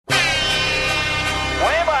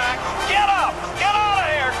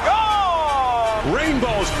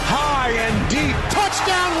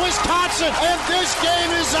Johnson, and this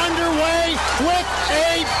game is underway with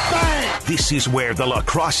a bang. This is where the La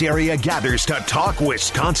Crosse area gathers to talk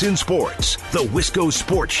Wisconsin sports. The Wisco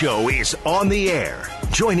Sports Show is on the air.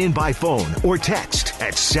 Join in by phone or text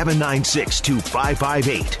at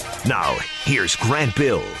 796-2558. Now, here's Grant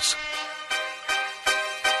Bills.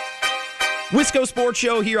 Wisco Sports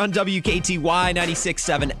Show here on WKTY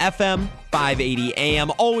 96.7 FM, 580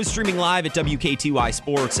 AM. Always streaming live at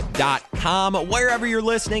WKTYsports.com. Wherever you're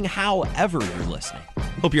listening, however you're listening.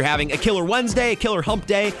 Hope you're having a killer Wednesday, a killer hump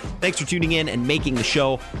day. Thanks for tuning in and making the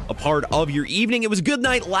show a part of your evening. It was a good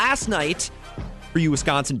night last night for you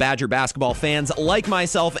Wisconsin Badger basketball fans like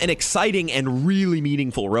myself. An exciting and really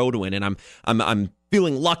meaningful road win, and I'm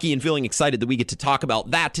feeling lucky and feeling excited that we get to talk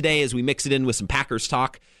about that today as we mix it in with some Packers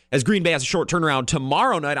talk. As Green Bay has a short turnaround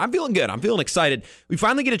tomorrow night, I'm feeling good. I'm feeling excited. We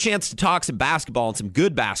finally get a chance to talk some basketball and some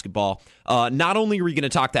good basketball. Not only are we going to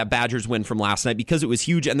talk that Badgers win from last night because it was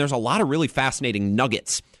huge, and there's a lot of really fascinating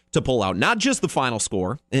nuggets to pull out. Not just the final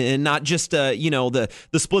score, and not just the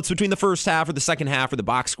splits between the first half or the second half or the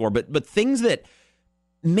box score, but things that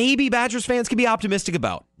maybe Badgers fans can be optimistic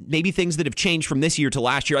about. Maybe things that have changed from this year to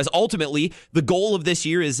last year, as ultimately the goal of this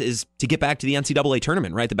year is to get back to the NCAA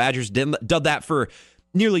tournament, right? The Badgers did that for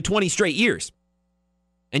nearly 20 straight years.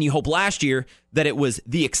 And you hope last year that it was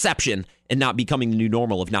the exception and not becoming the new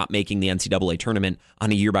normal of not making the NCAA tournament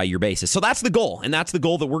on a year-by-year basis. So that's the goal, and that's the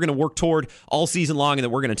goal that we're going to work toward all season long and that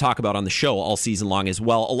we're going to talk about on the show all season long as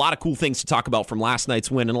well. A lot of cool things to talk about from last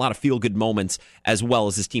night's win and a lot of feel-good moments as well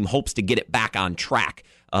as this team hopes to get it back on track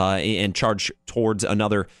and charge towards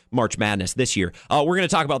another March Madness this year. We're going to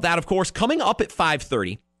talk about that, of course, coming up at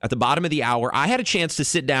 5:30 at the bottom of the hour. I had a chance to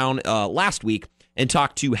sit down last week and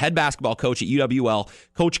talk to head basketball coach at UWL,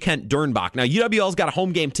 Coach Kent Dernbach. Now, UWL's got a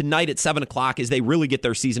home game tonight at 7 o'clock as they really get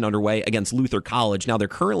their season underway against Luther College. Now, they're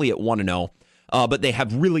currently at 1-0, but they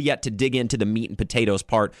have really yet to dig into the meat and potatoes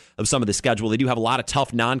part of some of the schedule. They do have a lot of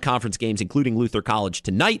tough non-conference games, including Luther College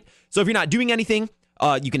tonight. So if you're not doing anything,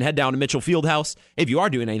 you can head down to Mitchell Fieldhouse. If you are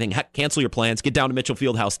doing anything, heck, cancel your plans. Get down to Mitchell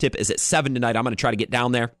Fieldhouse. Tip is at 7 tonight. I'm going to try to get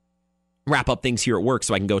down there, wrap up things here at work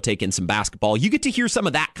so I can go take in some basketball. You get to hear some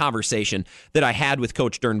of that conversation that I had with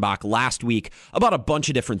Coach Dernbach last week about a bunch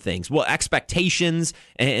of different things. Well, expectations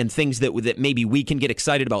and things that maybe we can get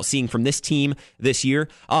excited about seeing from this team this year.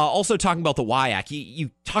 Also talking about the WIAC.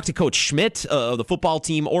 You talk to Coach Schmidt of the football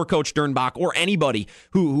team or Coach Dernbach or anybody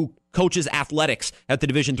who coaches athletics at the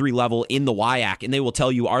Division III level in the WIAC, and they will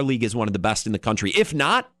tell you our league is one of the best in the country. If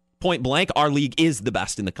not, point blank, our league is the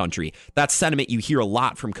best in the country. That's sentiment you hear a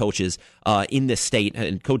lot from coaches in this state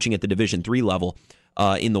and coaching at the Division III level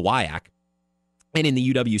in the WIAC and in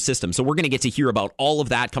the UW system. So we're going to get to hear about all of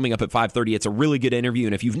that coming up at 5:30. It's a really good interview,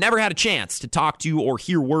 and if you've never had a chance to talk to or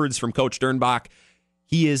hear words from Coach Dernbach,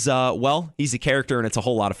 he is, he's a character, and it's a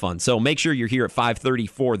whole lot of fun. So make sure you're here at 5:30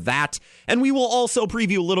 for that. And we will also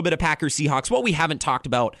preview a little bit of Packers-Seahawks. What we haven't talked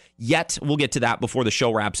about yet, we'll get to that before the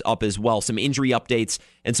show wraps up as well. Some injury updates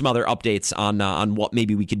and some other updates on what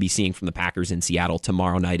maybe we could be seeing from the Packers in Seattle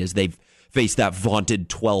tomorrow night as they've faced that vaunted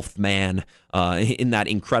 12th man in that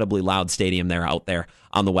incredibly loud stadium there out there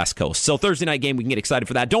on the West Coast. So Thursday night game, we can get excited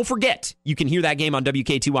for that. Don't forget, you can hear that game on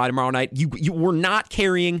WKTY tomorrow night. We're not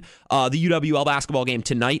carrying the UWL basketball game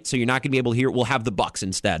tonight, so you're not going to be able to hear it. We'll have the Bucks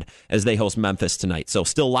instead as they host Memphis tonight. So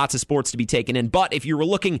still lots of sports to be taken in. But if you were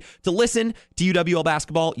looking to listen to UWL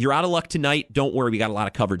basketball, you're out of luck tonight. Don't worry, we got a lot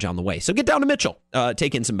of coverage on the way. So get down to Mitchell,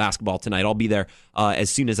 take in some basketball tonight. I'll be there as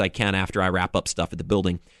soon as I can after I wrap up stuff at the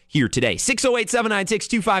building here today.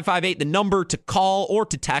 608-796-2558, the number to call or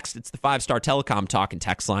to text. It's the 5-Star Telecom talk and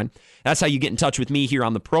text line. That's how you get in touch with me here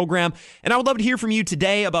on the program. And I would love to hear from you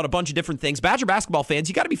today about a bunch of different things. Badger basketball fans,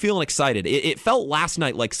 you got to be feeling excited. It felt last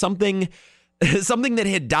night like something that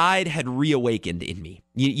had died had reawakened in me.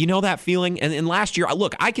 You know that feeling? And last year,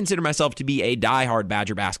 look, I consider myself to be a diehard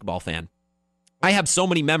Badger basketball fan. I have so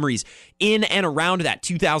many memories in and around that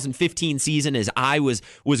 2015 season as I was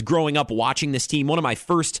growing up watching this team. One of my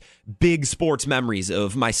first big sports memories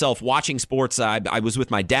of myself watching sports, I was with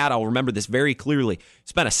my dad. I'll remember this very clearly.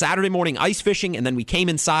 Spent a Saturday morning ice fishing, and then we came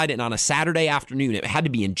inside, and on a Saturday afternoon, it had to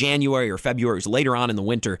be in January or February, it was later on in the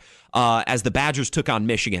winter, as the Badgers took on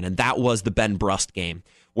Michigan, and that was the Ben Brust game,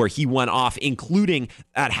 where he went off, including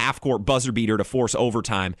that half-court buzzer beater to force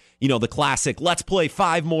overtime. You know, the classic, let's play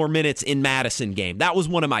 5 more minutes in Madison game. That was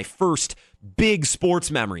one of my first big sports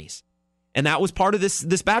memories. And that was part of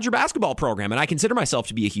this Badger basketball program. And I consider myself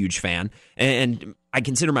to be a huge fan. And I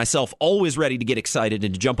consider myself always ready to get excited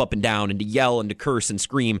and to jump up and down and to yell and to curse and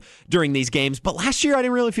scream during these games. But last year, I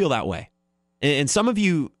didn't really feel that way. And some of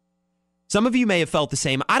you may have felt the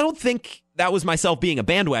same. I don't think that was myself being a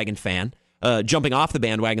bandwagon fan. jumping off the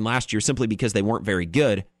bandwagon last year simply because they weren't very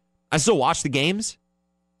good. I still watched the games,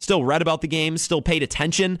 still read about the games, still paid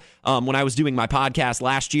attention when I was doing my podcast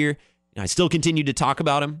last year. I still continued to talk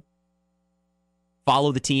about them,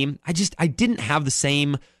 follow the team. I didn't have the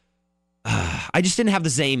same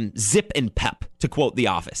zip and pep, to quote The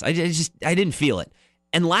Office. I didn't feel it.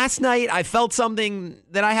 And last night I felt something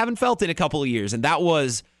that I haven't felt in a couple of years, and that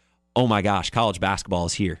was, oh my gosh, college basketball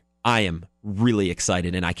is here. I am really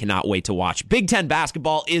excited, and I cannot wait to watch. Big Ten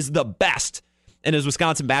basketball is the best. And as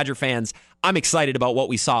Wisconsin Badger fans, I'm excited about what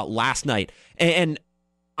we saw last night. And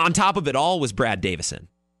on top of it all was Brad Davison.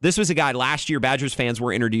 This was a guy last year Badgers fans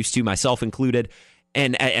were introduced to, myself included,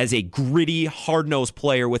 and as a gritty, hard-nosed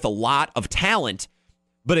player with a lot of talent,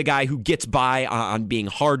 but a guy who gets by on being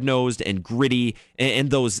hard-nosed and gritty and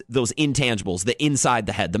those intangibles, the inside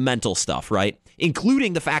the head, the mental stuff, right?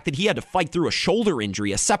 Including the fact that he had to fight through a shoulder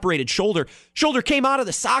injury, a separated shoulder. Shoulder came out of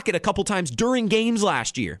the socket a couple times during games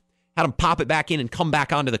last year. Had him pop it back in and come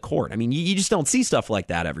back onto the court. I mean, you just don't see stuff like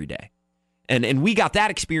that every day. And we got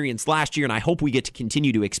that experience last year, and I hope we get to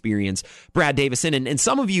continue to experience Brad Davison. And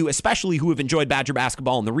some of you, especially who have enjoyed Badger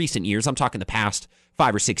basketball in the recent years, I'm talking the past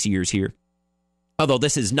 5 or 6 years here, although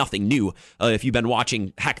this is nothing new. If you've been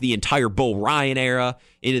watching, heck, the entire Bo Ryan era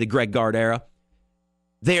into the Greg Gard era,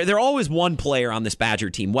 There always one player on this Badger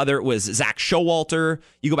team, whether it was Zach Showalter,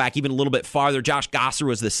 you go back even a little bit farther, Josh Gosser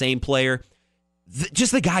was the same player,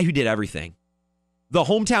 just the guy who did everything. The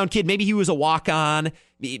hometown kid, maybe he was a walk-on.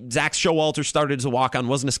 Zach Showalter started as a walk-on,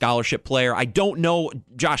 wasn't a scholarship player. I don't know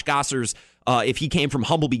Josh Gosser's, if he came from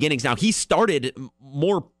humble beginnings. Now, he started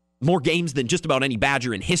more games than just about any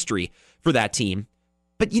Badger in history for that team.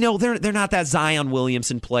 But, they're not that Zion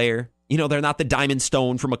Williamson player. They're not the Diamond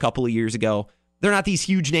Stone from a couple of years ago. They're not these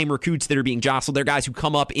huge name recruits that are being jostled. They're guys who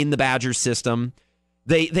come up in the Badgers system.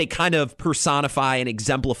 They kind of personify and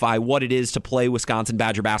exemplify what it is to play Wisconsin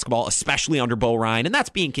Badger basketball, especially under Bo Ryan, and that's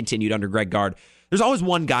being continued under Greg Gard. There's always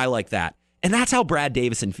one guy like that, and that's how Brad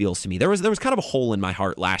Davison feels to me. There was kind of a hole in my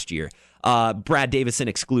heart last year. Brad Davison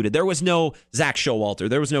excluded. There was no Zach Showalter.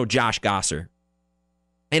 There was no Josh Gosser.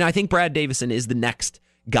 And I think Brad Davison is the next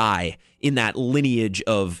guy in that lineage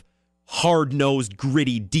of hard-nosed,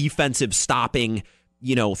 gritty, defensive stopping,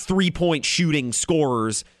 three-point shooting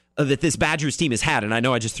scorers that this Badgers team has had. And I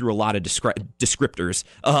know I just threw a lot of descriptors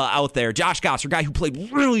out there. Josh Gosser, guy who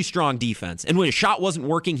played really strong defense. And when his shot wasn't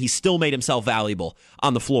working, he still made himself valuable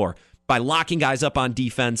on the floor by locking guys up on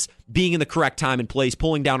defense, being in the correct time and place,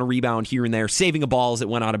 pulling down a rebound here and there, saving a ball as it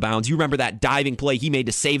went out of bounds. You remember that diving play he made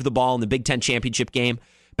to save the ball in the Big Ten championship game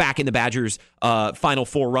back in the Badgers' Final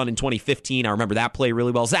Four run in 2015. I remember that play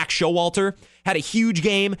really well. Zach Showalter had a huge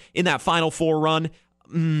game in that Final Four run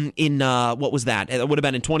what was that? It would have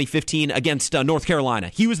been in 2015 against North Carolina.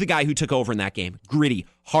 He was the guy who took over in that game. Gritty,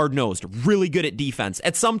 hard-nosed, really good at defense.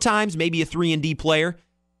 At some times, maybe a 3-and-D player,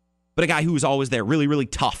 but a guy who was always there, really, really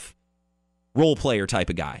tough, role player type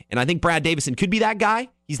of guy. And I think Brad Davison could be that guy.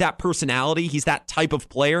 He's that personality. He's that type of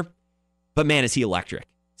player. But man, is he electric.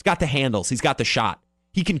 He's got the handles. He's got the shot.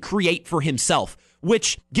 He can create for himself,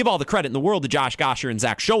 which, give all the credit in the world to Josh Gosser and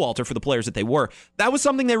Zach Showalter for the players that they were. That was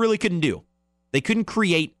something they really couldn't do. They couldn't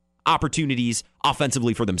create opportunities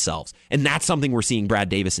offensively for themselves. And that's something we're seeing Brad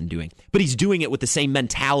Davison doing. But he's doing it with the same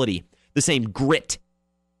mentality, the same grit,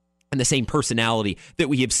 and the same personality that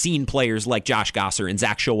we have seen players like Josh Gosser and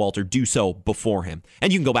Zach Showalter do so before him.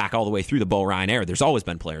 And you can go back all the way through the Bo Ryan era. There's always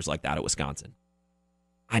been players like that at Wisconsin.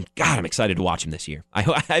 I'm excited to watch him this year.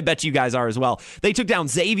 I bet you guys are as well. They took down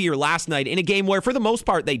Xavier last night in a game where, for the most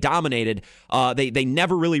part, they dominated. They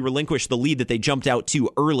never really relinquished the lead that they jumped out to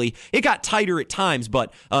early. It got tighter at times,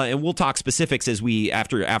 but and we'll talk specifics as we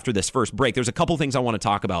after this first break. There's a couple things I want to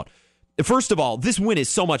talk about. First of all, this win is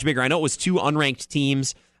so much bigger. I know it was 2 unranked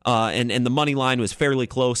teams, and the money line was fairly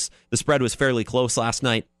close. The spread was fairly close last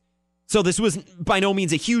night. So this was by no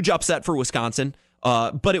means a huge upset for Wisconsin,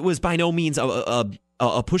 but it was by no means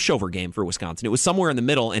a pushover game for Wisconsin. It was somewhere in the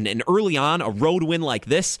middle, and early on, a road win like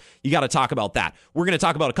this, you got to talk about that. We're going to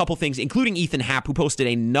talk about a couple things, including Ethan Happ, who posted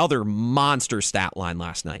another monster stat line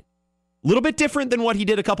last night. A little bit different than what he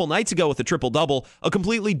did a couple nights ago with the triple-double, a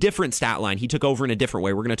completely different stat line. He took over in a different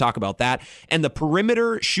way. We're going to talk about that. And the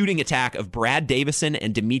perimeter shooting attack of Brad Davison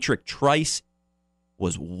and Demetric Trice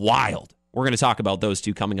was wild. We're going to talk about those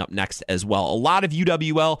two coming up next as well. A lot of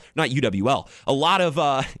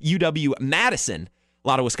UW-Madison A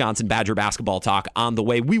lot of Wisconsin Badger basketball talk on the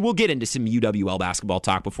way. We will get into some UWL basketball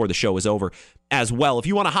talk before the show is over as well. If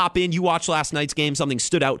you want to hop in, you watched last night's game, something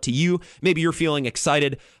stood out to you. Maybe you're feeling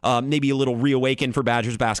excited, maybe a little reawakened for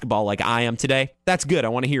Badgers basketball like I am today. That's good. I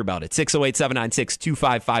want to hear about it.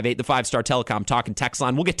 608-796-2558, the 5-Star Telecom talking text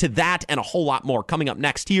line. We'll get to that and a whole lot more coming up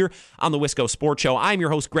next here on the Wisco Sports Show. I'm your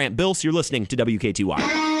host, Grant Bills. You're listening to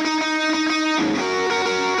WKTY.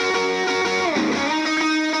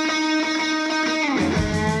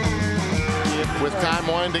 With time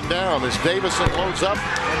winding down as Davison loads up,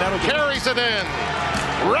 carries it in,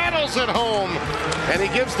 rattles it home, and he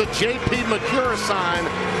gives the J.P. McCure sign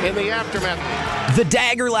in the aftermath. The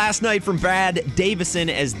dagger last night from Brad Davison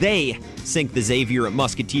as they sink the Xavier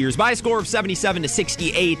Musketeers by a score of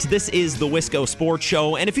 77-68. This is the Wisco Sports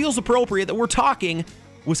Show, and it feels appropriate that we're talking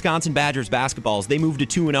Wisconsin Badgers basketball as they move to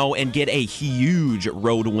 2-0 and get a huge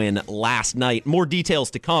road win last night. More details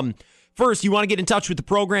to come. First, you want to get in touch with the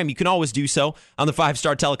program, you can always do so on the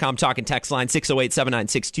 5-Star Telecom talking text line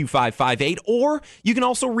 608-796-2558, or you can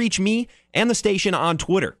also reach me and the station on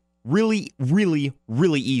Twitter. Really, really,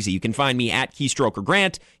 really easy. You can find me at Keystroker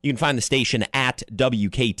Grant. You can find the station at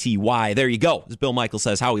WKTY. There you go. As Bill Michael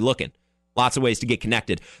says, how we looking? Lots of ways to get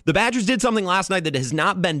connected. The Badgers did something last night that has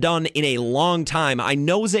not been done in a long time. I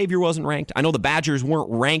know Xavier wasn't ranked. I know the Badgers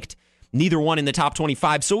weren't ranked. Neither one in the top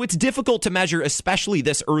 25, so it's difficult to measure, especially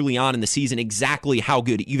this early on in the season, exactly how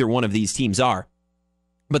good either one of these teams are.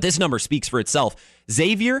 But this number speaks for itself.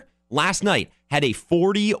 Xavier, last night, had a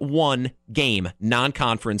 41-game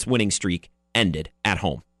non-conference winning streak ended at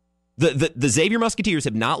home. The Xavier Musketeers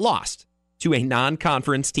have not lost to a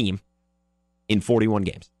non-conference team in 41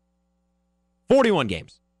 games. 41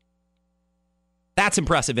 games. That's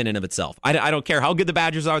impressive in and of itself. I don't care how good the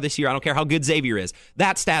Badgers are this year. I don't care how good Xavier is.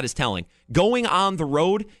 That stat is telling. Going on the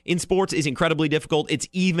road in sports is incredibly difficult. It's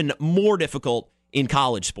even more difficult in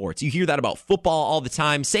college sports. You hear that about football all the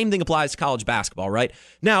time. Same thing applies to college basketball, right?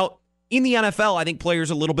 Now, in the NFL, I think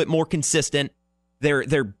players are a little bit more consistent.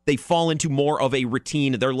 They fall into more of a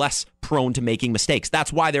routine. They're less prone to making mistakes.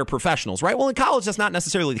 That's why they're professionals, right? Well, in college, that's not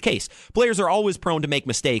necessarily the case. Players are always prone to make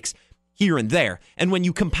mistakes here and there. And when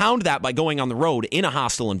you compound that by going on the road in a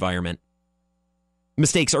hostile environment,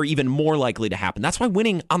 mistakes are even more likely to happen. That's why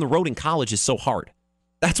winning on the road in college is so hard.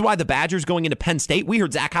 That's why the Badgers going into Penn State, we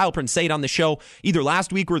heard Zach Heilprin say it on the show either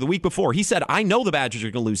last week or the week before. He said, I know the Badgers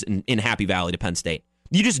are going to lose in Happy Valley to Penn State.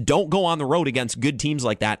 You just don't go on the road against good teams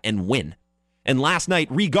like that and win. And last night,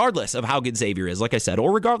 regardless of how good Xavier is, like I said,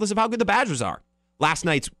 or regardless of how good the Badgers are, last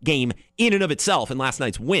night's game in and of itself and last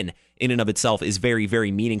night's win in and of itself is very,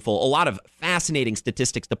 very meaningful. A lot of fascinating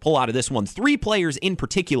statistics to pull out of this one. 3 players in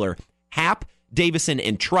particular, Happ, Davison,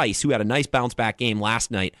 and Trice, who had a nice bounce-back game last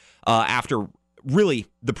night after really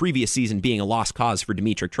the previous season being a lost cause for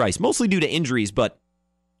Demetric Trice, mostly due to injuries, but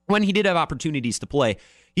when he did have opportunities to play,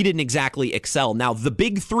 he didn't exactly excel. Now, the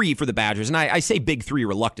big 3 for the Badgers, and I say big 3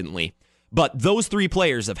 reluctantly, but those 3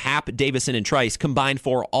 players of Happ, Davison, and Trice combined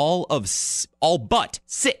for all but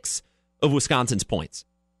 6 of Wisconsin's points.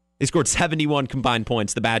 They scored 71 combined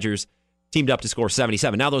points. The Badgers teamed up to score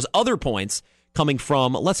 77. Now those other points coming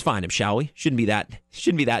from, let's find them, shall we? Shouldn't be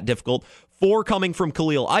that difficult. 4 coming from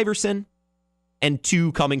Khalil Iverson and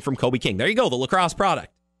 2 coming from Kobe King. There you go, the lacrosse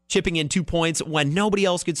product. Chipping in 2 points when nobody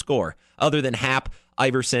else could score other than Happ,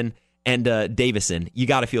 Iverson, and Davison. You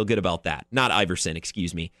got to feel good about that. Not Iverson,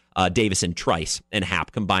 excuse me. Davison, Trice, and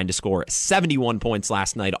Happ combined to score 71 points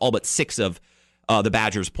last night, all but 6 of the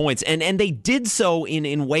Badgers' points. And they did so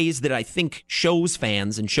in ways that I think shows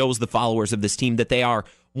fans and shows the followers of this team that they are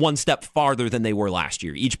one step farther than they were last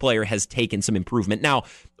year. Each player has taken some improvement. Now,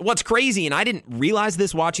 what's crazy, and I didn't realize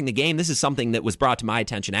this watching the game, this is something that was brought to my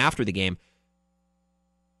attention after the game.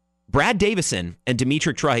 Brad Davison and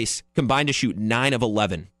Demetric Trice combined to shoot 9 of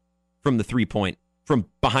 11 from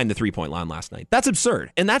behind the 3-point line last night. That's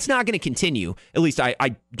absurd. And that's not going to continue. At least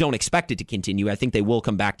I don't expect it to continue. I think they will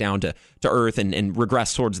come back down to earth and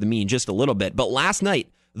regress towards the mean just a little bit. But last night,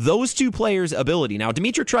 those 2 players' ability. Now,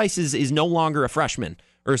 Demetric Trice is no longer a freshman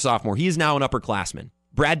or a sophomore. He is now an upperclassman.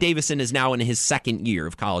 Brad Davison is now in his 2nd year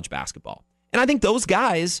of college basketball. And I think those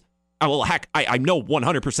guys, well, heck, I know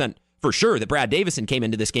 100% for sure that Brad Davison came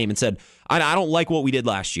into this game and said, I don't like what we did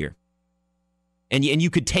last year. And you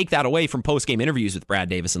could take that away from post-game interviews with Brad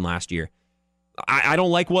Davison last year. I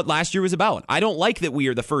don't like what last year was about. I don't like that we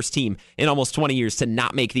are the first team in almost 20 years to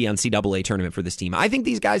not make the NCAA tournament for this team. I think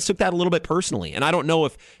these guys took that a little bit personally, and I don't know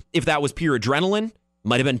if that was pure adrenaline,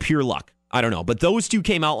 might have been pure luck. I don't know. But those two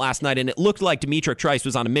came out last night, and it looked like D'Mitrik Trice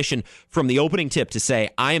was on a mission from the opening tip to say,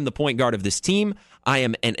 I am the point guard of this team. I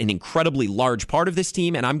am an incredibly large part of this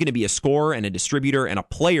team, and I'm going to be a scorer and a distributor and a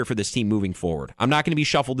player for this team moving forward. I'm not going to be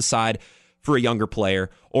shuffled aside for a younger player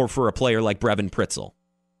or for a player like Brevin Pritzel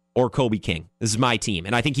or Kobe King. This is my team.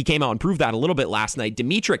 And I think he came out and proved that a little bit last night.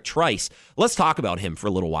 D'Mitrik Trice, let's talk about him for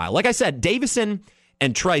a little while. Like I said, Davison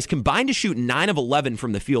and Trice combined to shoot 9 of 11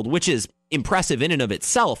 from the field, which is impressive in and of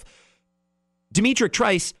itself. D'Mitrik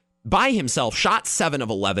Trice, by himself, shot 7 of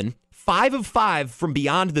 11, 5 of 5 from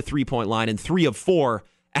beyond the three-point line, and 3 of 4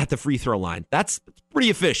 at the free throw line. That's pretty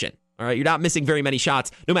efficient. All right, you're not missing very many shots,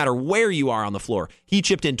 no matter where you are on the floor. He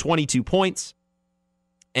chipped in 22 points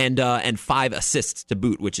and 5 assists to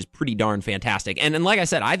boot, which is pretty darn fantastic. And like I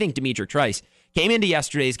said, I think D'Mitrik Trice came into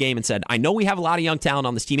yesterday's game and said, I know we have a lot of young talent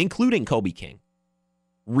on this team, including Kobe King,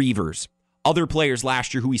 Reavers, other players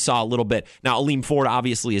last year who we saw a little bit. Now, Aleem Ford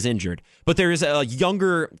obviously is injured, but there is a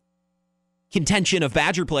younger contention of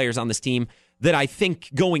Badger players on this team that I think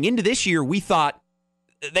going into this year, we thought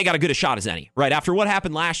they got as good a shot as any, right? After what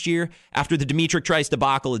happened last year, after the D'Mitrik Trice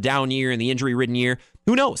debacle, a down year and the injury-ridden year,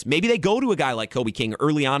 who knows? Maybe they go to a guy like Kobe King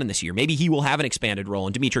early on in this year. Maybe he will have an expanded role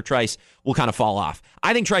and D'Mitrik Trice will kind of fall off.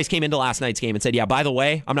 I think Trice came into last night's game and said, yeah, by the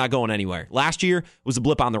way, I'm not going anywhere. Last year was a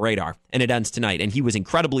blip on the radar, and it ends tonight. And he was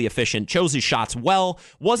incredibly efficient, chose his shots well,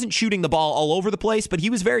 wasn't shooting the ball all over the place, but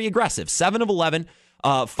he was very aggressive. 7 of 11.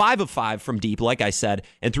 5 of 5 from deep, like I said,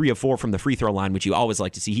 and 3 of 4 from the free throw line, which you always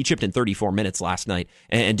like to see. He chipped in 34 minutes last night.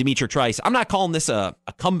 And D'Mitrik Trice, I'm not calling this a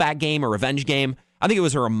comeback game or revenge game. I think it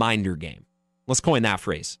was a reminder game. Let's coin that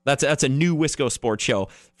phrase. That's a new Wisco Sports Show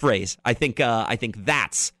phrase. I think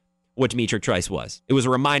that's what D'Mitrik Trice was. It was a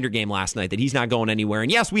reminder game last night that he's not going anywhere. And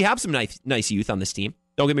yes, we have some nice youth on this team.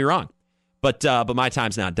 Don't get me wrong. But my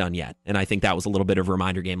time's not done yet. And I think that was a little bit of a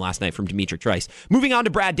reminder game last night from D'Mitrik Trice. Moving on to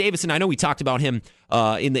Brad Davison. I know we talked about him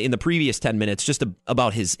in the previous 10 minutes, just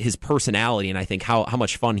about his personality, and I think how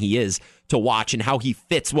much fun he is to watch and how he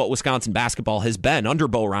fits what Wisconsin basketball has been under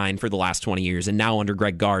Bo Ryan for the last 20 years and now under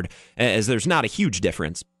Greg Gard, as there's not a huge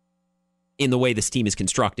difference in the way this team is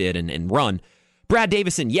constructed and run. Brad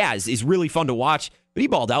Davison, is really fun to watch. But he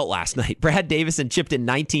balled out last night. Brad Davison chipped in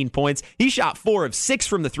 19 points. He shot 4 of 6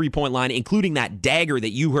 from the three-point line, including that dagger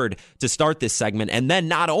that you heard to start this segment. And then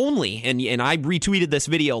not only, and I retweeted this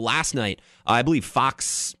video last night, I believe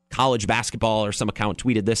Fox College Basketball or some account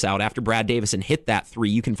tweeted this out. After Brad Davison hit that 3,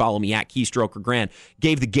 you can follow me at Keystroker Grant,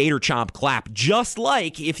 gave the Gator Chomp clap, just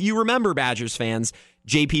like, if you remember, Badgers fans,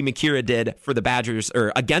 JP McCura did for the Badgers,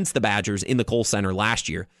 or against the Badgers in the Kohl Center last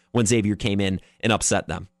year when Xavier came in and upset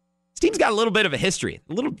them. Team's got a little bit of a history,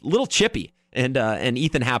 a little chippy, and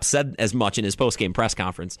Ethan Happ said as much in his post-game press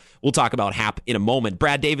conference. We'll talk about Happ in a moment.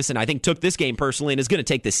 Brad Davison, I think, took this game personally and is going to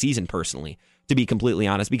take this season personally, to be completely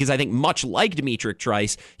honest, because I think much like D'Mitrik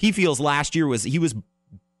Trice, he feels last year he was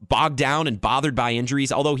bogged down and bothered by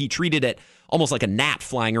injuries, although he treated it almost like a gnat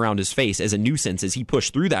flying around his face as a nuisance as he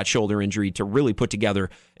pushed through that shoulder injury to really put together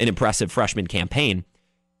an impressive freshman campaign.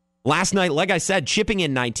 Last night, like I said, chipping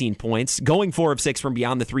in 19 points, going 4 of 6 from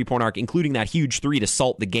beyond the three-point arc, including that huge 3 to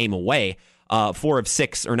salt the game away. 1 of 2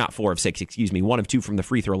 from the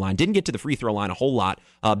free throw line. Didn't get to the free throw line a whole lot.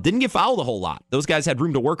 Didn't get fouled a whole lot. Those guys had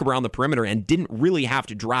room to work around the perimeter and didn't really have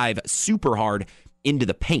to drive super hard into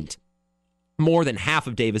the paint. More than half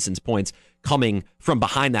of Davison's points coming from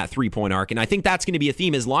behind that three-point arc. And I think that's going to be a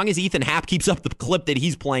theme. As long as Ethan Happ keeps up the clip that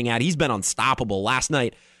he's playing at, he's been unstoppable. Last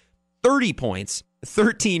night, 30 points,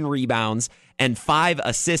 13 rebounds, and 5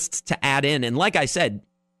 assists to add in. And like I said,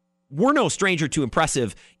 we're no stranger to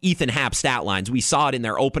impressive Ethan Happ stat lines. We saw it in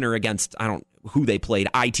their opener against, I don't know who they played,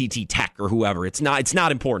 ITT Tech or whoever. It's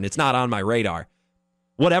not important. It's not on my radar.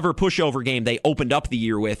 Whatever pushover game they opened up the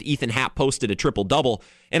year with, Ethan Happ posted a triple-double.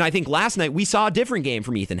 And I think last night we saw a different game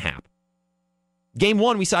from Ethan Happ. Game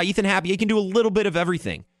 1, we saw Ethan Happ, he can do a little bit of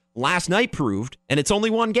everything. Last night proved, and it's only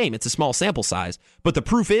one game, it's a small sample size, but the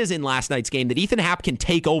proof is in last night's game that Ethan Happ can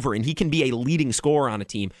take over and he can be a leading scorer on a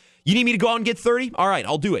team. You need me to go out and get 30? All right,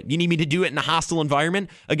 I'll do it. You need me to do it in a hostile environment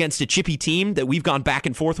against a chippy team that we've gone back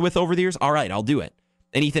and forth with over the years? All right, I'll do it.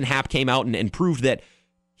 And Ethan Happ came out and proved that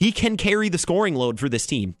he can carry the scoring load for this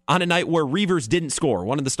team on a night where Reavers didn't score.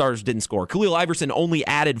 One of the stars didn't score. Khalil Iverson only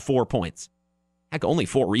added 4 points. Heck, only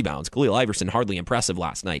 4 rebounds. Khalil Iverson hardly impressive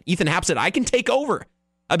last night. Ethan Happ said, I can take over.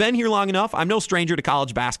 I've been here long enough. I'm no stranger to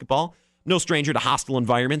college basketball. No stranger to hostile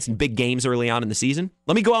environments and big games early on in the season.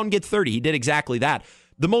 Let me go out and get 30. He did exactly that.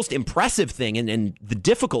 The most impressive thing and the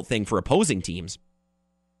difficult thing for opposing teams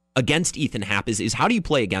against Ethan Happ is how do you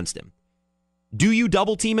play against him? Do you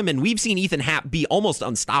double team him? And we've seen Ethan Happ be almost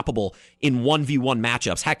unstoppable in 1v1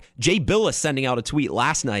 matchups. Heck, Jay Billis sending out a tweet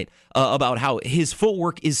last night about how his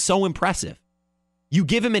footwork is so impressive. You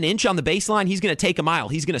give him an inch on the baseline, he's going to take a mile.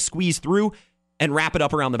 He's going to squeeze through and wrap it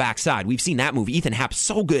up around the backside. We've seen that move. Ethan Happ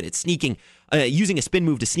so good at sneaking, using a spin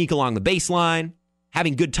move to sneak along the baseline,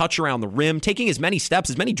 having good touch around the rim, taking as many steps,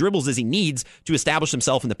 as many dribbles as he needs to establish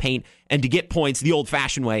himself in the paint and to get points the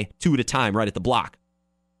old-fashioned way, 2 at a time, right at the block.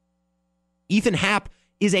 Ethan Happ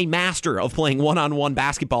is a master of playing one-on-one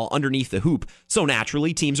basketball underneath the hoop, so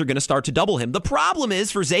naturally teams are going to start to double him. The problem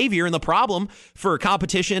is for Xavier, and the problem for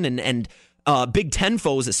competition and Big Ten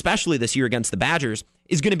foes, especially this year against the Badgers,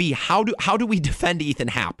 is going to be how do we defend Ethan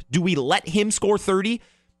Happ? Do we let him score 30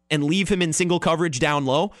 and leave him in single coverage down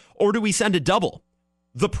low, or do we send a double?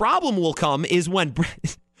 The problem will come is when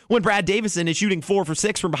Brad Davison is shooting 4 for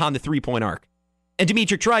 6 from behind the three-point arc, and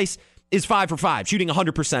Demetric Trice is 5 for 5, shooting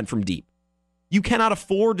 100% from deep. You cannot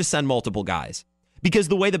afford to send multiple guys because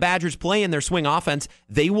the way the Badgers play in their swing offense,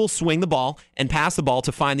 they will swing the ball and pass the ball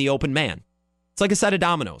to find the open man. It's like a set of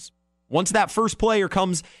dominoes. Once that first player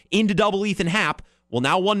comes into double Ethan Happ, well,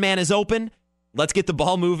 now one man is open. Let's get the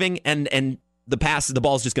ball moving, and the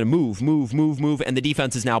ball's just going to move, and the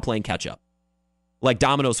defense is now playing catch-up. Like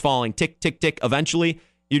dominoes falling, tick, tick, tick. Eventually,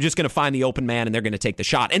 you're just going to find the open man, and they're going to take the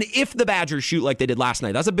shot. And if the Badgers shoot like they did last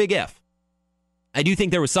night, that's a big if. I do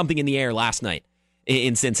think there was something in the air last night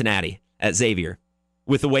in Cincinnati at Xavier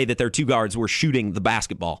with the way that their two guards were shooting the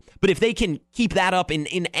basketball. But if they can keep that up in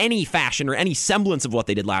any fashion or any semblance of what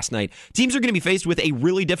they did last night, teams are going to be faced with a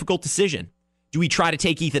really difficult decision. Do we try to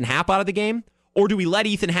take Ethan Happ out of the game, or do we let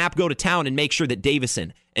Ethan Happ go to town and make sure that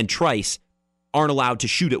Davison and Trice aren't allowed to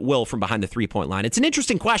shoot at will from behind the three-point line? It's an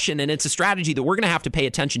interesting question, and it's a strategy that we're going to have to pay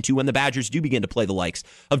attention to when the Badgers do begin to play the likes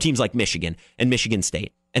of teams like Michigan and Michigan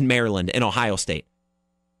State and Maryland and Ohio State.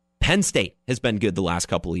 Penn State has been good the last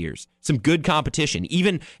couple of years. Some good competition,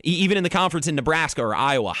 even in the conference in Nebraska or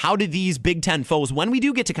Iowa. How do these Big Ten foes, when we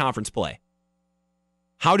do get to conference play,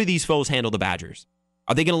 how do these foes handle the Badgers?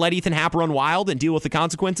 Are they going to let Ethan Happ run wild and deal with the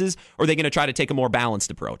consequences, or are they going to try to take a more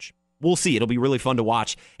balanced approach? We'll see. It'll be really fun to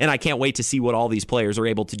watch, and I can't wait to see what all these players are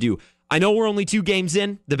able to do. I know we're only 2 games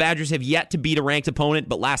in. The Badgers have yet to beat a ranked opponent,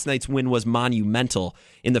 but last night's win was monumental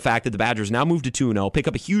in the fact that the Badgers now move to 2-0, pick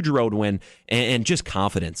up a huge road win, and just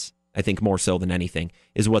confidence, I think more so than anything,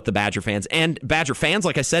 is what the Badger fans,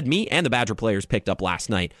 like I said, me and the Badger players picked up last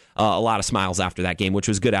night. A lot of smiles after that game, which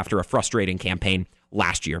was good after a frustrating campaign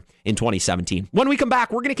last year in 2017. When we come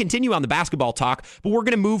back, we're going to continue on the basketball talk, but we're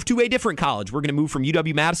going to move to a different college. We're going to move from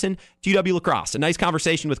UW-Madison to UW-La Crosse. A nice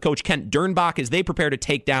conversation with Coach Kent Dernbach as they prepare to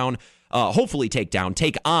take on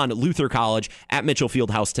Luther College at Mitchell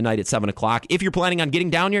Fieldhouse tonight at 7 o'clock. If you're planning on getting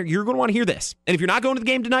down here, you're going to want to hear this. And if you're not going to the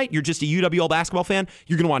game tonight, you're just a UWL basketball fan,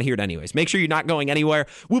 you're going to want to hear it anyways. Make sure you're not going anywhere.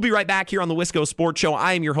 We'll be right back here on the Wisco Sports Show.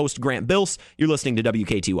 I am your host, Grant Bills. You're listening to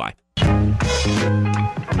WKTY.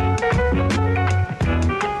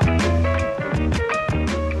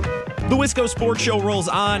 The Wisco Sports Show rolls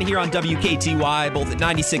on here on WKTY, both at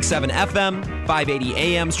 96.7 FM, 580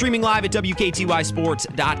 AM, streaming live at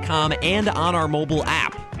WKTYsports.com and on our mobile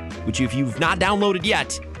app, which if you've not downloaded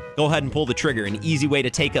yet, go ahead and pull the trigger. An easy way to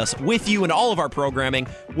take us with you in all of our programming,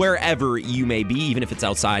 wherever you may be, even if it's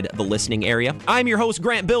outside the listening area. I'm your host,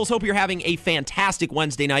 Grant Bills. Hope you're having a fantastic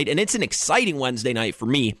Wednesday night, and it's an exciting Wednesday night for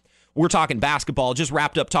me. We're talking basketball, just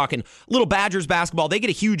wrapped up talking little Badgers basketball. They get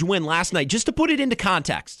a huge win last night. Just to put it into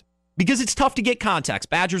context, because it's tough to get context.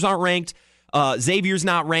 Badgers aren't ranked. Xavier's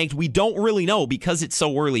not ranked. We don't really know because it's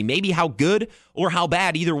so early. Maybe how good or how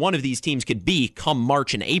bad either one of these teams could be come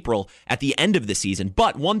March and April at the end of the season.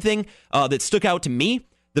 But one thing that stuck out to me,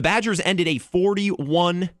 the Badgers ended a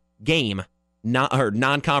 41-game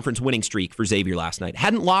non-conference winning streak for Xavier last night.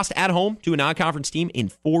 Hadn't lost at home to a non-conference team in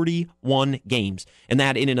 41 games. And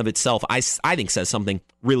that in and of itself, I think says something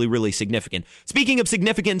really, really significant. Speaking of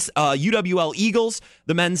significance, UWL Eagles,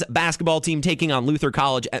 the men's basketball team taking on Luther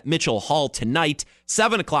College at Mitchell Hall tonight.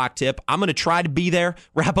 7 o'clock tip. I'm going to try to be there,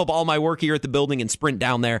 wrap up all my work here at the building and sprint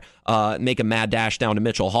down there, make a mad dash down to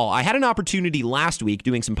Mitchell Hall. I had an opportunity last week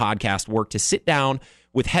doing some podcast work to sit down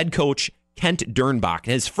with head coach Kent Dernbach,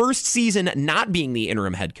 his first season not being the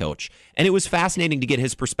interim head coach. And it was fascinating to get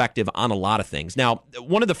his perspective on a lot of things. Now,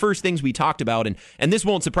 one of the first things we talked about, and this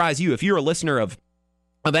won't surprise you if you're a listener of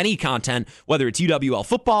any content, whether it's UWL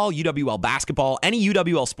football, UWL basketball, any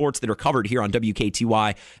UWL sports that are covered here on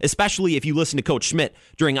WKTY, especially if you listen to Coach Schmidt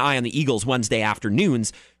during Eye on the Eagles Wednesday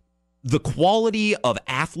afternoons, the quality of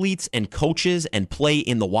athletes and coaches and play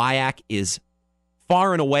in the WIAC is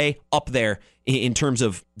far and away up there in terms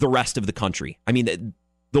of the rest of the country. I mean,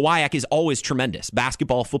 The WIAC is always tremendous.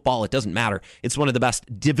 Basketball, football, it doesn't matter. It's one of the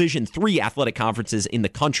best Division III athletic conferences in the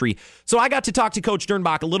country. So I got to talk to Coach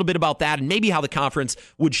Dernbach a little bit about that and maybe how the conference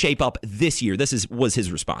would shape up this year. Was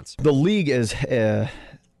his response. The league is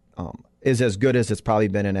as good as it's probably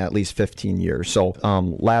been in at least 15 years. So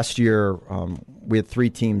last year we had 3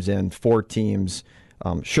 teams in, 4 teams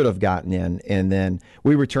should have gotten in, and then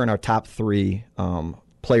we return our top 3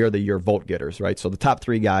 Player of the Year vote getters, right? So the top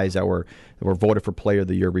 3 guys that were voted for Player of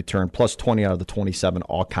the Year return, plus 20 out of the 27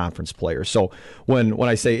 all-conference players. So when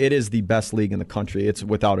I say it is the best league in the country, it's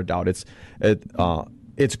without a doubt.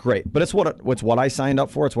 It's great, but it's what I signed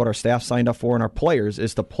up for. It's what our staff signed up for, and our players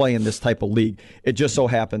is to play in this type of league. It just so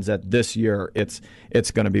happens that this year it's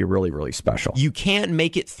going to be really, really special. You can't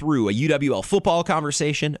make it through a UWL football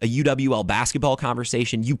conversation, a UWL basketball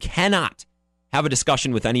conversation. You cannot have a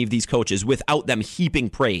discussion with any of these coaches without them heaping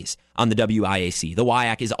praise on the WIAC. The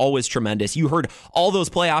WIAC is always tremendous. You heard all those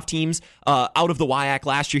playoff teams out of the WIAC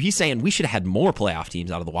last year. He's saying we should have had more playoff teams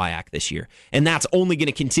out of the WIAC this year. And that's only going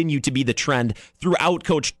to continue to be the trend throughout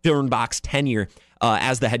Coach Dernbach's tenure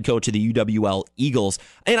as the head coach of the UWL Eagles.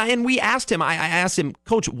 And we asked him, I asked him,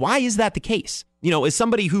 Coach, why is that the case? You know, as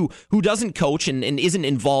somebody who doesn't coach and isn't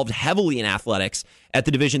involved heavily in athletics at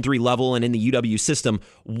the Division III level and in the UW system,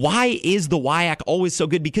 why is the WIAC always so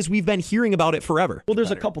good? Because we've been hearing about it forever. Well,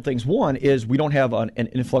 there's a couple things. One is we don't have an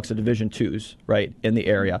influx of Division IIs, right, in the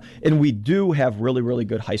area. And we do have really, really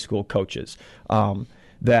good high school coaches.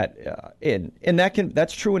 That's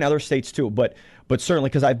true in other states too, but certainly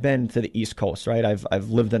because I've been to the East Coast, right? I've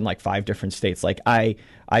lived in like 5 different states. Like I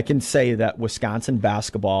can say that Wisconsin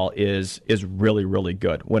basketball is really, really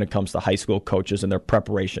good when it comes to high school coaches and their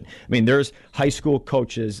preparation. I mean, there's high school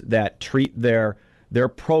coaches that treat their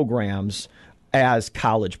programs as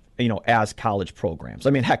college programs. I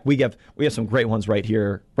mean, heck, we have some great ones right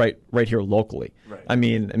here locally. Right. I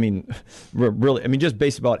mean, really, just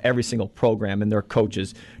based about every single program, and their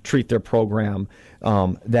coaches treat their program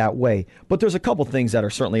that way. But there's a couple things that are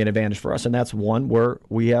certainly an advantage for us, and that's one where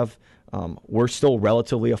we're still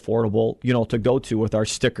relatively affordable, to go to with our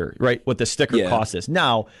sticker, right? What the sticker cost is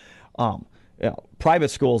now. Private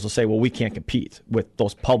schools will say, well, we can't compete with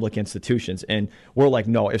those public institutions. And we're like,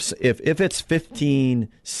 no, if it's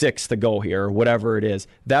 $15,600 to go here, or whatever it is,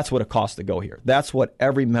 that's what it costs to go here. That's what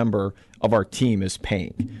every member of our team is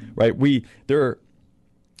paying, right? To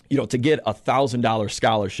get a $1,000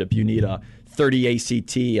 scholarship, you need a 30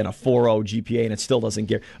 ACT and a 4.0 GPA, and it still doesn't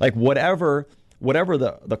get, like, whatever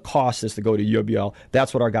the cost is to go to UWL,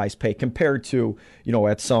 that's what our guys pay compared to,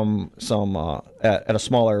 at a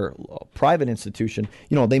smaller private institution,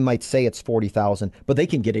 they might say it's $40,000, but they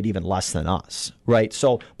can get it even less than us, right?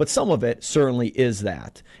 So, but some of it certainly is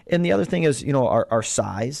that. And the other thing is, our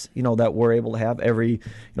size, that we're able to have. Every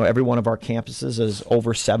one of our campuses is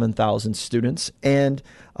over 7,000 students. And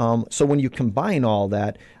so when you combine all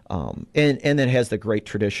that, and it has the great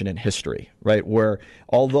tradition and history, right? Where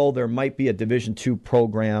although there might be a Division II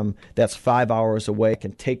program that's 5 hours away,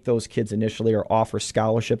 can take those kids initially or offer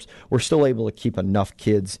scholarships, we're still able to keep enough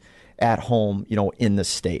kids at home, in the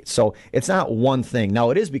state. So it's not one thing. Now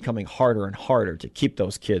it is becoming harder and harder to keep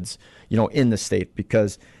those kids, in the state,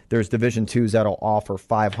 because there's Division IIs that'll offer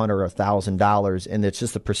 $500 or $1,000, and it's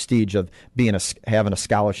just the prestige of having a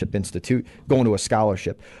scholarship institute, going to a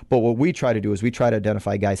scholarship. But what we try to do is we try to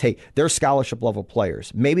identify guys. Hey, they're scholarship level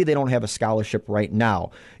players. Maybe they don't have a scholarship right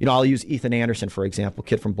now. I'll use Ethan Anderson for example,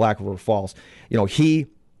 kid from Black River Falls.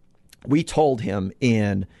 We told him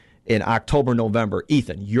in October, November,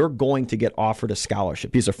 Ethan, you're going to get offered a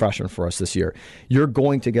scholarship. He's a freshman for us this year. You're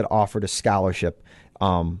going to get offered a scholarship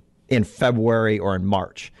in February or in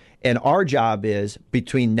March. And our job is,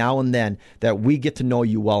 between now and then, that we get to know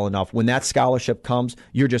you well enough. When that scholarship comes,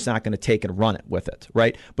 you're just not going to take and run it with it,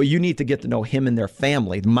 right? But you need to get to know him and their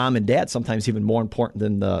family. The mom and dad, sometimes even more important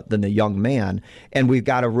than the young man. And we've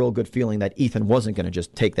got a real good feeling that Ethan wasn't going to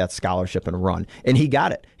just take that scholarship and run. And he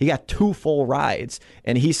got it. He got 2 full rides,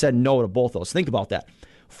 and he said no to both those. Think about that.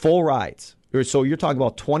 Full rides. So you're talking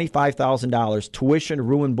about $25,000, tuition,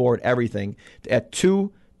 room, board, everything, at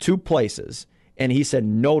two places. And he said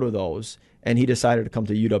no to those, and he decided to come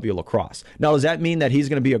to UW La Crosse. Now, does that mean that he's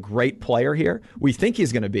going to be a great player here? We think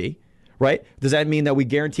he's going to be, right? Does that mean that we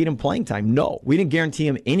guaranteed him playing time? No, we didn't guarantee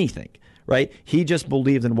him anything, right? He just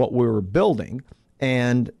believed in what we were building,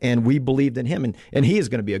 and we believed in him, and he is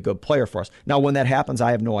going to be a good player for us. Now, when that happens,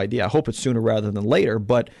 I have no idea. I hope it's sooner rather than later.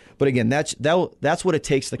 But again, that's what it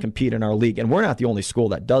takes to compete in our league, and we're not the only school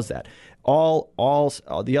that does that. All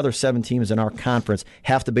the other 7 teams in our conference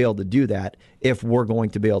have to be able to do that if we're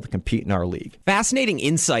going to be able to compete in our league. Fascinating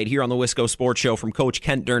insight here on the Wisco Sports Show from Coach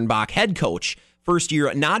Kent Dernbach, head coach, first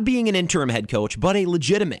year, not being an interim head coach, but a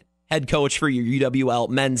legitimate head coach for your UWL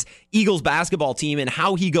men's Eagles basketball team, and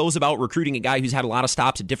how he goes about recruiting a guy who's had a lot of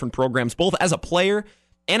stops at different programs, both as a player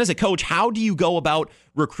and as a coach. How do you go about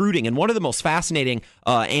recruiting? And one of the most fascinating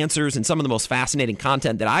answers and some of the most fascinating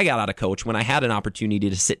content that I got out of Coach when I had an opportunity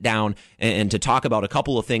to sit down and to talk about a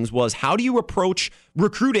couple of things was, how do you approach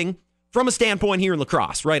recruiting from a standpoint here in La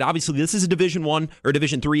Crosse, right? Obviously, this is a Division I or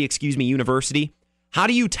Division III, university. How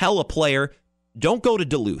do you tell a player, don't go to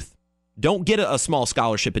Duluth? Don't get a small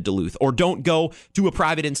scholarship at Duluth, or don't go to a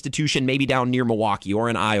private institution maybe down near Milwaukee or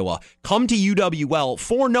in Iowa. Come to UWL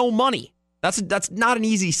for no money. That's not an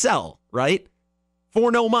easy sell, right?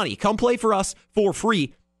 For no money. Come play for us for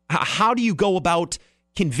free. How do you go about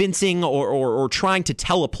convincing or trying to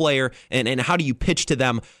tell a player, and how do you pitch to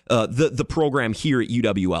them the program here at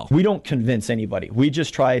UWL? We don't convince anybody. We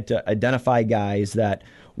just try to identify guys that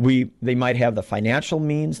they might have the financial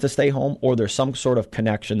means to stay home, or there's some sort of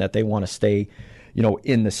connection that they want to stay,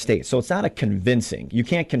 in the state. So it's not a convincing. You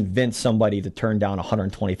can't convince somebody to turn down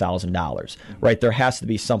 $120,000, right? There has to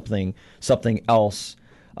be something else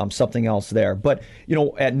there. But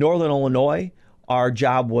at Northern Illinois, our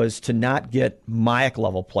job was to not get MIAC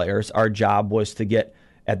level players. Our job was to get,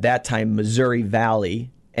 at that time, Missouri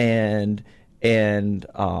Valley and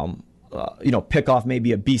pick off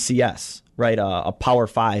maybe a BCS, right? A Power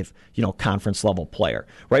 5, conference level player,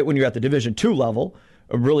 right? When you're at the Division II level,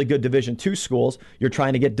 a really good Division II schools, you're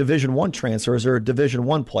trying to get Division I transfers or a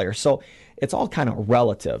Division I player. So it's all kind of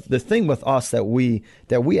relative. The thing with us that we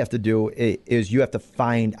have to do is you have to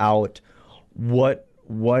find out what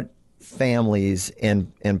families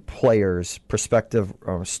and players, prospective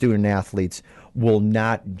student athletes, will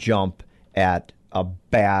not jump at a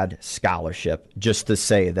bad scholarship just to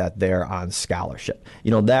say that they're on scholarship.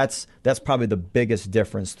 That's probably the biggest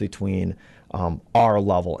difference between our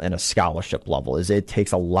level and a scholarship level, is it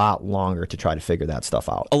takes a lot longer to try to figure that stuff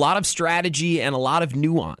out. A lot of strategy and a lot of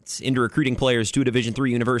nuance into recruiting players to a Division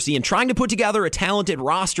III university and trying to put together a talented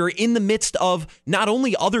roster in the midst of not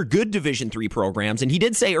only other good Division III programs. And he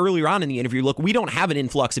did say earlier on in the interview, look, we don't have an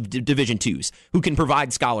influx of Division IIs who can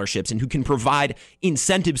provide scholarships and who can provide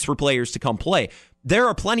incentives for players to come play. There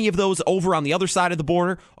are plenty of those over on the other side of the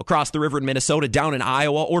border, across the river in Minnesota, down in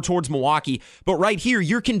Iowa, or towards Milwaukee. But right here,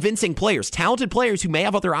 you're convincing players, talented players who may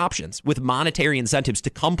have other options with monetary incentives,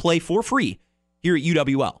 to come play for free here at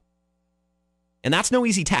UWL. And that's no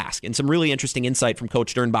easy task, and some really interesting insight from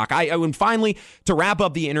Coach Dernbach. And finally, to wrap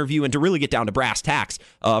up the interview and to really get down to brass tacks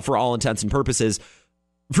for all intents and purposes,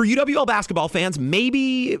 for UWL basketball fans,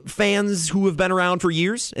 maybe fans who have been around for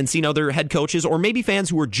years and seen other head coaches, or maybe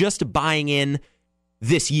fans who are just buying in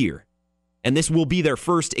this year, and this will be their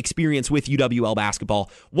first experience with UWL basketball,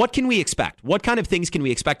 what can we expect? What kind of things can we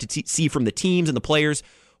expect to see from the teams and the players?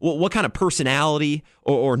 What kind of personality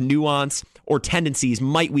or nuance or tendencies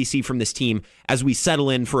might we see from this team as we settle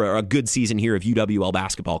in for a good season here of UWL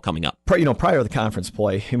basketball coming up? Prior to the conference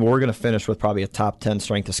play, we're going to finish with probably a top 10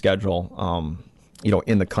 strength of schedule,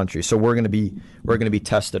 in the country. So we're going to be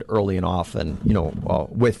tested early and often,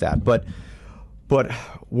 with that. But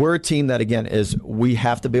we're a team that, again, we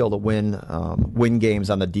have to be able to win games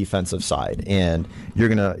on the defensive side, and you're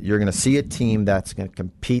gonna see a team that's gonna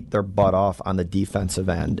compete their butt off on the defensive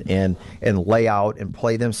end and lay out and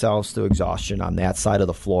play themselves to exhaustion on that side of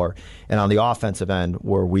the floor, and on the offensive end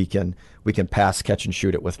where we can pass, catch, and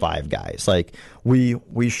shoot it with 5 guys. Like we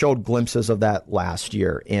showed glimpses of that last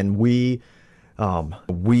year, and we were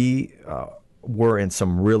in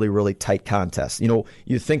some really, really tight contests.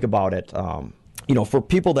 You think about it. For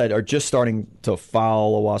people that are just starting to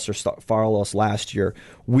follow us or follow us last year,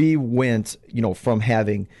 we went, from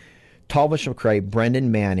having Talvish McCray,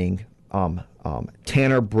 Brendan Manning,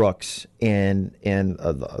 Tanner Brooks, and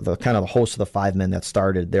the kind of the host of the 5 men that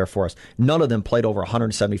started there for us. None of them played over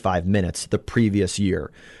 175 minutes the previous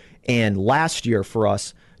year. And last year for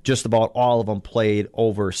us, just about all of them played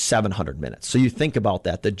over 700 minutes. So you think about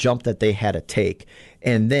that, the jump that they had to take.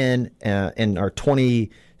 And then in our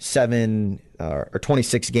 27 or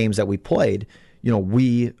 26 games that we played,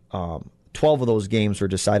 12 of those games were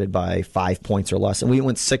decided by 5 points or less, and we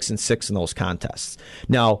went 6-6 in those contests.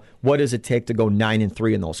 Now, what does it take to go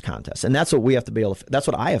 9-3 in those contests? And that's what we have to be able to. That's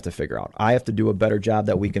what I have to figure out. I have to do a better job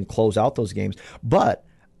that we can close out those games, but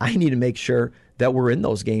I need to make sure that we're in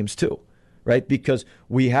those games too. right? Because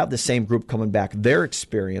we have the same group coming back. They're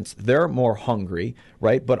experienced. They're more hungry,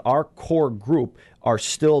 right? But our core group are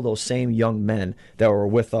still those same young men that were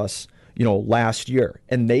with us, last year.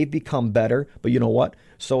 And they've become better. But you know what?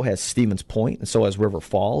 So has Stevens Point, and so has River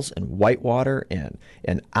Falls, and Whitewater,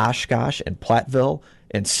 and Oshkosh, and Platteville,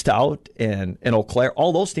 and Stout, and Eau Claire.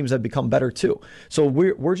 All those teams have become better too. So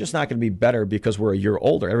we're just not going to be better because we're a year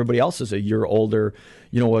older. Everybody else is a year older,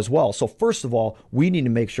 as well. So first of all, we need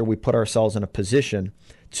to make sure we put ourselves in a position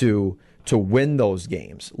to win those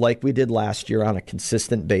games like we did last year on a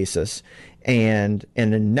consistent basis. And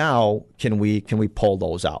then now can we pull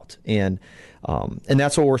those out? And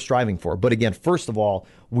that's what we're striving for. But again, first of all,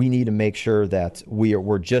 we need to make sure that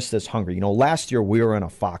we're just as hungry. Last year we were in a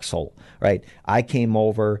foxhole, right? I came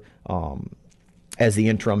over as the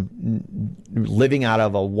interim, living out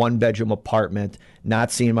of a one-bedroom apartment,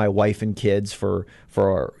 not seeing my wife and kids for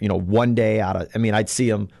 1 day out of. I'd see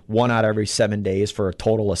them 1 out of every 7 days for a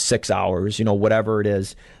total of 6 hours. Whatever it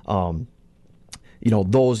is.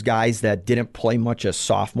 Those guys that didn't play much as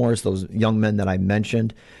sophomores, those young men that I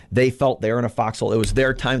mentioned, they felt they were in a foxhole. It was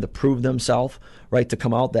their time to prove themselves, right, to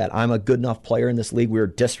come out that I'm a good enough player in this league. We were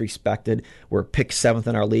disrespected. We're picked 7th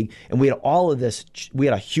in our league. And we had all of this. We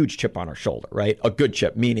had a huge chip on our shoulder, right? A good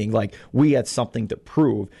chip, meaning like we had something to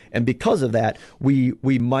prove. And because of that, we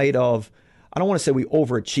might have, I don't want to say we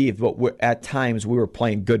overachieved, but at times we were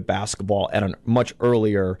playing good basketball at a much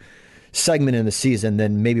earlier segment in the season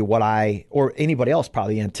than maybe what I or anybody else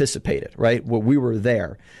probably anticipated, right? Well, we were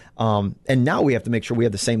there. And now we have to make sure we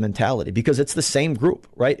have the same mentality because it's the same group,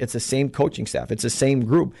 right? It's the same coaching staff. It's the same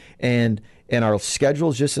group. And our schedule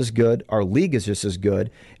is just as good. Our league is just as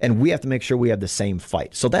good. And we have to make sure we have the same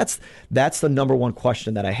fight. So that's the number one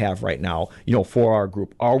question that I have right now, for our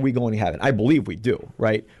group. Are we going to have it? I believe we do,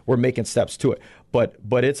 right? We're making steps to it. But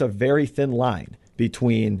it's a very thin line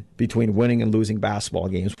between winning and losing basketball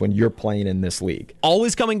games when you're playing in this league.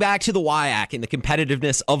 Always coming back to the WIAC and the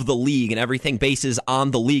competitiveness of the league, and everything bases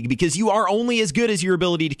on the league because you are only as good as your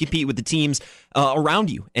ability to compete with the teams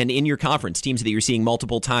around you and in your conference, teams that you're seeing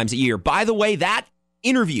multiple times a year. By the way, that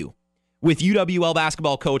interview with UWL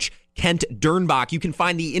basketball coach Kent Dernbach, you can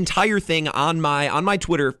find the entire thing on my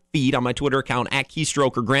Twitter feed, on my Twitter account at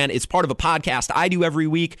Keystroker Grant. It's part of a podcast I do every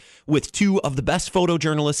week with two of the best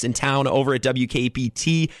photojournalists in town over at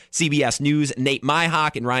WKPT, CBS News, Nate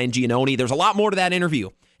Myhawk and Ryan Giannoni. There's a lot more to that interview.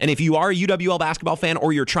 And if you are a UWL basketball fan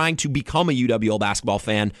or you're trying to become a UWL basketball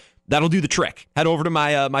fan, that'll do the trick. Head over to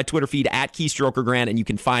my Twitter feed at Keystroker Grant, and you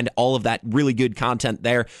can find all of that really good content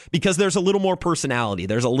there because there's a little more personality.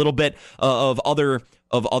 There's a little bit of other,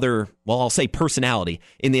 I'll say personality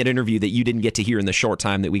in that interview that you didn't get to hear in the short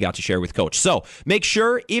time that we got to share with Coach. So make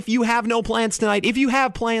sure if you have no plans tonight, if you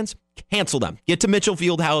have plans, cancel them. Get to Mitchell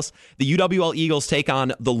Fieldhouse. The UWL Eagles take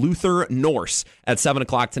on the Luther Norse at 7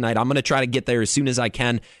 o'clock tonight. I'm going to try to get there as soon as I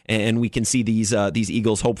can, and we can see these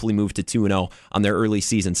Eagles hopefully move to 2-0 on their early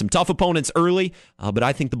season. Some tough opponents early, but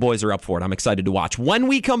I think the boys are up for it. I'm excited to watch. When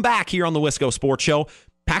we come back here on the Wisco Sports Show,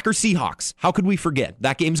 Packers Seahawks. How could we forget?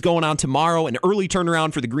 That game's going on tomorrow. An early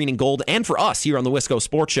turnaround for the green and gold, and for us here on the Wisco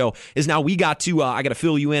Sports Show is now we got to. I got to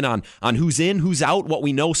fill you in on who's in, who's out, what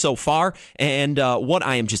we know so far, and what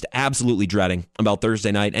I am just absolutely dreading about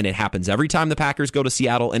Thursday night. And it happens every time the Packers go to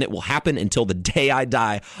Seattle, and it will happen until the day I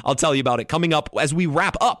die. I'll tell you about it coming up as we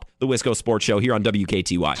wrap up the Wisco Sports Show here on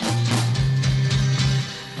WKTY.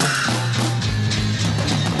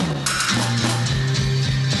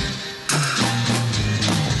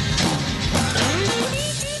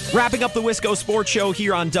 Wrapping up the Wisco Sports Show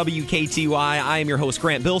here on WKTY. I am your host,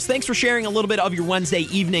 Grant Bills. Thanks for sharing a little bit of your Wednesday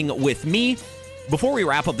evening with me. Before we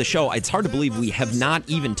wrap up the show, it's hard to believe we have not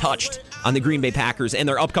even touched on the Green Bay Packers and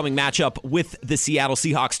their upcoming matchup with the Seattle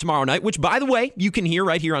Seahawks tomorrow night, which, by the way, you can hear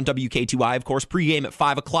right here on WKTY. Of course, pregame at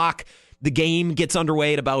 5 o'clock. The game gets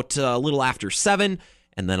underway at about a little after 7.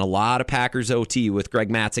 And then a lot of Packers OT with Greg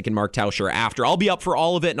Matzek and Mark Tauscher after. I'll be up for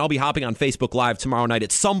all of it, and I'll be hopping on Facebook Live tomorrow night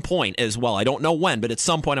at some point as well. I don't know when, but at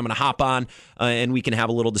some point I'm going to hop on and we can have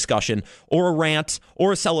a little discussion or a rant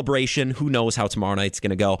or a celebration. Who knows how tomorrow night's going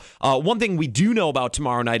to go. One thing we do know about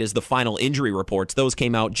tomorrow night is the final injury reports. Those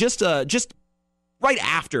came out just right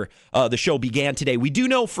after the show began today. We do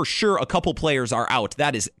know for sure a couple players are out.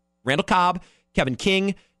 That is Randall Cobb, Kevin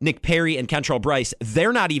King, Nick Perry, and Kentrell Bryce.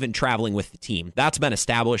 They're not even traveling with the team. That's been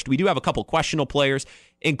established. We do have a couple questionable players,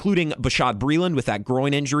 including Bashad Breeland with that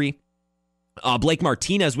groin injury, Blake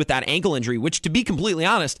Martinez with that ankle injury, which, to be completely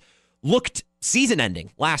honest, looked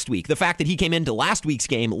season-ending last week. The fact that he came into last week's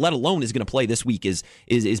game, let alone is going to play this week, is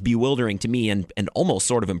bewildering to me and almost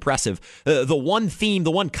sort of impressive. The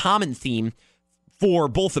one common theme for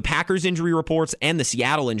both the Packers injury reports and the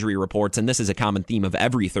Seattle injury reports, and this is a common theme of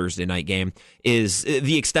every Thursday night game, is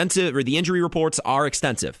the injury reports are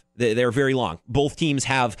extensive. They're very long. Both teams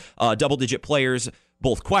have double-digit players,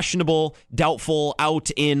 both questionable, doubtful,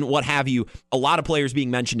 out, in, what have you. A lot of players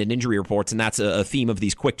being mentioned in injury reports, and that's a theme of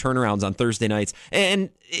these quick turnarounds on Thursday nights.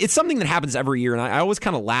 And it's something that happens every year, and I always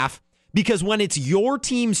kind of laugh because when it's your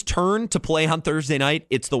team's turn to play on Thursday night,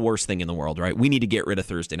 it's the worst thing in the world, right? We need to get rid of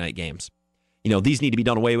Thursday night games. These need to be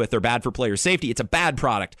done away with. They're bad for player safety. It's a bad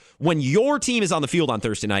product. When your team is on the field on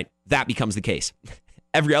Thursday night, that becomes the case.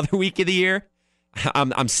 Every other week of the year,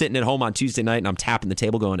 I'm sitting at home on Tuesday night and I'm tapping the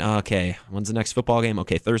table going, okay, when's the next football game?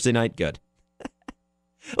 Okay, Thursday night, good.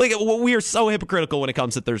 We are so hypocritical when it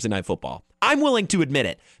comes to Thursday night football. I'm willing to admit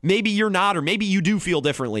it. Maybe you're not, or maybe you do feel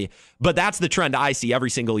differently, but that's the trend I see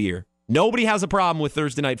every single year. Nobody has a problem with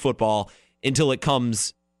Thursday night football until it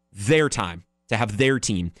comes their time to have their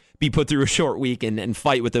team be put through a short week and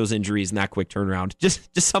fight with those injuries and that quick turnaround.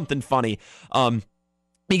 Just something funny.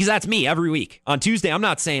 Because that's me every week. On Tuesday, I'm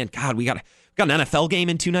not saying, God, we got an NFL game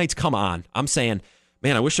in 2 nights. Come on. I'm saying,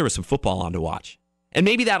 man, I wish there was some football on to watch. And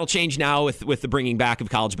maybe that'll change now with the bringing back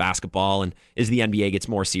of college basketball and as the NBA gets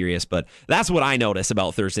more serious. But that's what I notice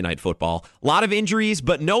about Thursday night football. A lot of injuries,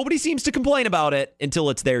 but nobody seems to complain about it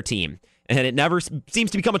until it's their team. And it never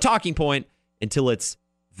seems to become a talking point until it's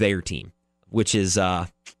their team, which is a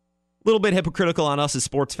little bit hypocritical on us as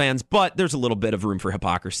sports fans, but there's a little bit of room for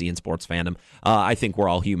hypocrisy in sports fandom. I think we're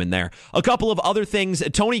all human there. A couple of other things.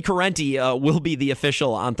 Tony Correnti will be the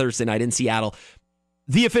official on Thursday night in Seattle.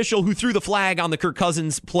 The official who threw the flag on the Kirk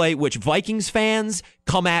Cousins play, which Vikings fans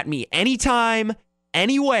come at me anytime,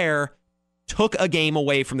 anywhere, took a game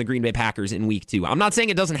away from the Green Bay Packers in week 2. I'm not saying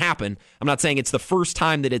it doesn't happen. I'm not saying it's the first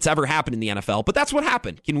time that it's ever happened in the NFL, but that's what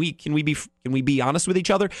happened. Can we be honest with each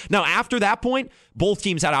other? Now, after that point, both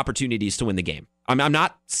teams had opportunities to win the game. I'm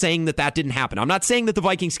not saying that didn't happen. I'm not saying that the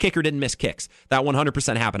Vikings kicker didn't miss kicks. That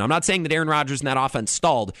 100% happened. I'm not saying that Aaron Rodgers and that offense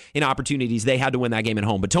stalled in opportunities they had to win that game at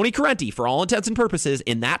home. But Tony Correnti, for all intents and purposes,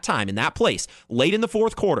 in that time, in that place, late in the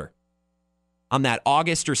fourth quarter, on that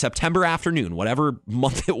August or September afternoon, whatever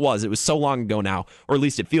month it was so long ago now, or at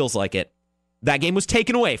least it feels like it, that game was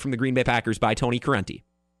taken away from the Green Bay Packers by Tony Correnti.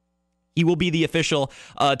 He will be the official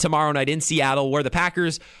tomorrow night in Seattle, where the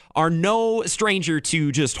Packers are no stranger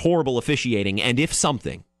to just horrible officiating. And if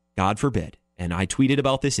something, God forbid, and I tweeted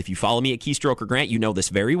about this, if you follow me at Keystroker Grant, you know this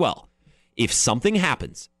very well. If something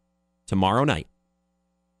happens tomorrow night,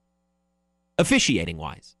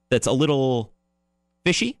 officiating-wise, that's a little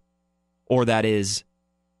fishy, or that is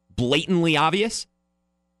blatantly obvious,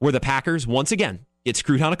 where the Packers, once again, get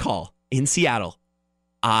screwed on a call in Seattle,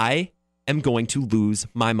 I am going to lose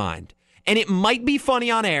my mind. And it might be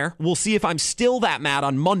funny on air. We'll see if I'm still that mad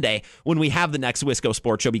on Monday when we have the next Wisco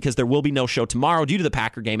Sports Show, because there will be no show tomorrow due to the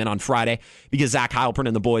Packer game, and on Friday because Zach Heilprin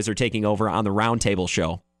and the boys are taking over on the Roundtable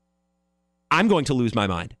show. I'm going to lose my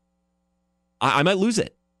mind. I might lose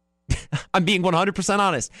it. I'm being 100%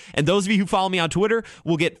 honest. And those of you who follow me on Twitter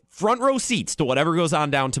will get front row seats to whatever goes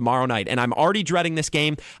on down tomorrow night. And I'm already dreading this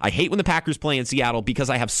game. I hate when the Packers play in Seattle because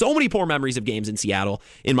I have so many poor memories of games in Seattle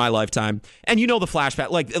in my lifetime. And you know the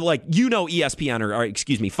flashback, like ESPN or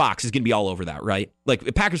excuse me, Fox is going to be all over that, right?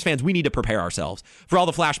 Like Packers fans, we need to prepare ourselves for all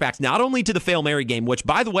the flashbacks, not only to the Fail Mary game, which,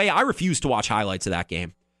 by the way, I refuse to watch highlights of that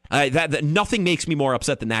game. That nothing makes me more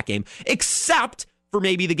upset than that game, except for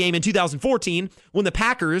maybe the game in 2014 when the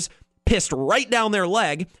Packers pissed right down their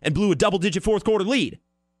leg and blew a double-digit fourth quarter lead.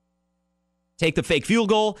 Take the fake field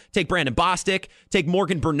goal, take Brandon Bostic, take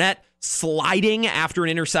Morgan Burnett sliding after an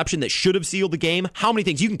interception that should have sealed the game. How many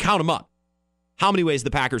things? You can count them up. How many ways the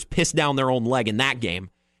Packers pissed down their own leg in that game?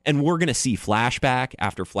 And we're going to see flashback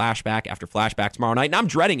after flashback after flashback tomorrow night. And I'm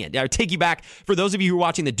dreading it. I take you back, for those of you who are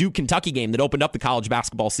watching the Duke-Kentucky game that opened up the college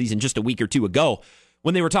basketball season just a week or two ago,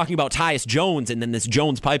 when they were talking about Tyus Jones and then this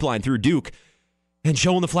Jones pipeline through Duke, and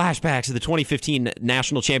showing the flashbacks of the 2015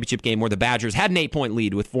 national championship game where the Badgers had an 8-point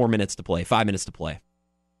lead with 5 minutes to play.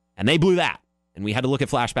 And they blew that. And we had to look at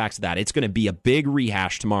flashbacks of that. It's going to be a big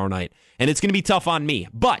rehash tomorrow night. And it's going to be tough on me.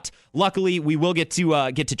 But luckily, we will get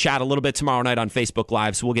to chat a little bit tomorrow night on Facebook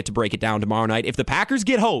Live, so we'll get to break it down tomorrow night. If the Packers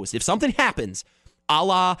get hosed, if something happens, a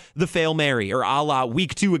la the Fail Mary, or a la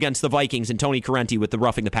week 2 against the Vikings and Tony Correnti with the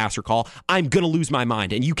roughing the passer call, I'm going to lose my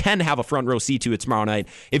mind. And you can have a front row seat to it tomorrow night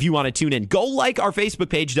if you want to tune in. Go like our Facebook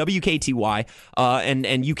page, WKTY,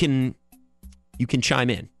 and you can you can chime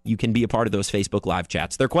in. You can be a part of those Facebook Live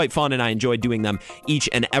chats. They're quite fun, and I enjoy doing them each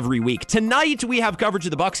and every week. Tonight, we have coverage of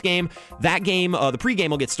the Bucks game. That game, the pregame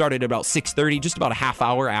will get started at about 6:30, just about a half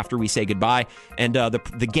hour after we say goodbye, and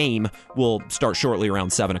the game will start shortly around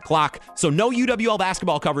 7 o'clock. So no UWL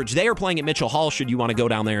basketball coverage. They are playing at Mitchell Hall, should you want to go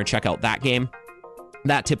down there and check out that game.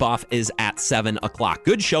 That tip-off is at 7 o'clock.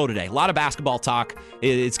 Good show today. A lot of basketball talk.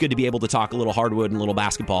 It's good to be able to talk a little hardwood and a little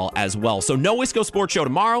basketball as well. So no Wisco Sports Show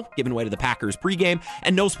tomorrow, giving way to the Packers pregame,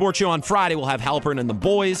 and no sports show on Friday. We'll have Halpern and the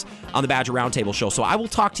boys on the Badger Roundtable show. So I will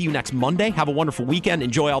talk to you next Monday. Have a wonderful weekend.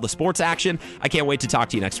 Enjoy all the sports action. I can't wait to talk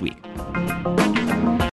to you next week.